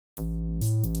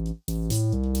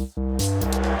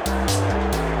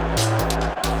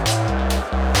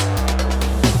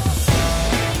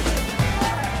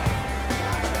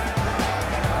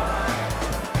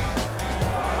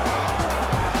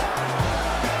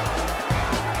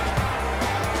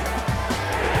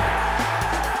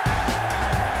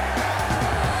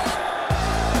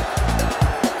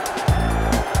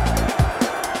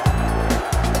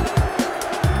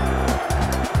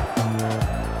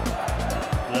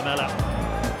Lamella.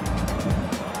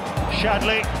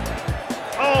 Shadley.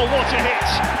 Oh, what a hit!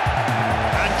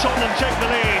 And Tottenham take the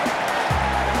lead.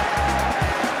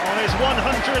 On his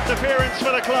 100th appearance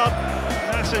for the club,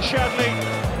 that's a Shadley.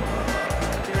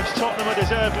 Gives Tottenham a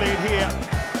deserved lead here.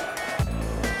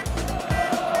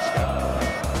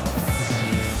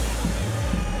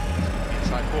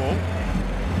 Inside ball.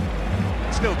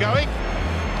 Still going.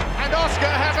 And Oscar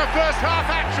has a first-half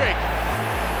hat-trick.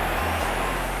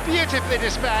 Beautifully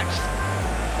dispatched.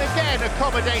 Again,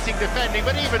 accommodating defending,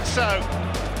 but even so,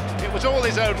 it was all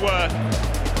his own work.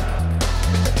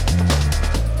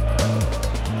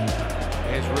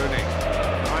 Here's Rooney.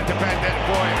 Independent,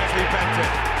 boy, has he bent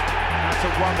it. That's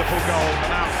a wonderful goal,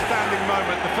 an outstanding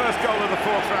moment. The first goal of the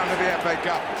fourth round of the FA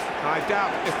Cup. I doubt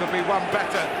if there'll be one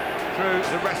better through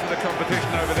the rest of the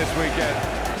competition over this weekend.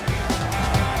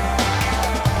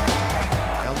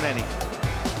 El Neni.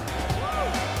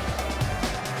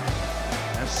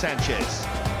 And Sanchez.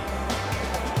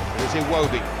 There's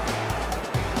Iwobi.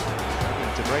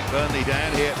 Struggling to break Burnley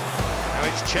down here. Now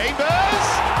it's Chambers!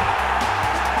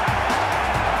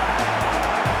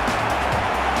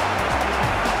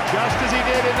 Just as he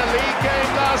did in the league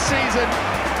game last season,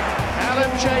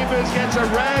 Alan Chambers gets a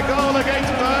rare goal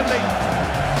against Burnley.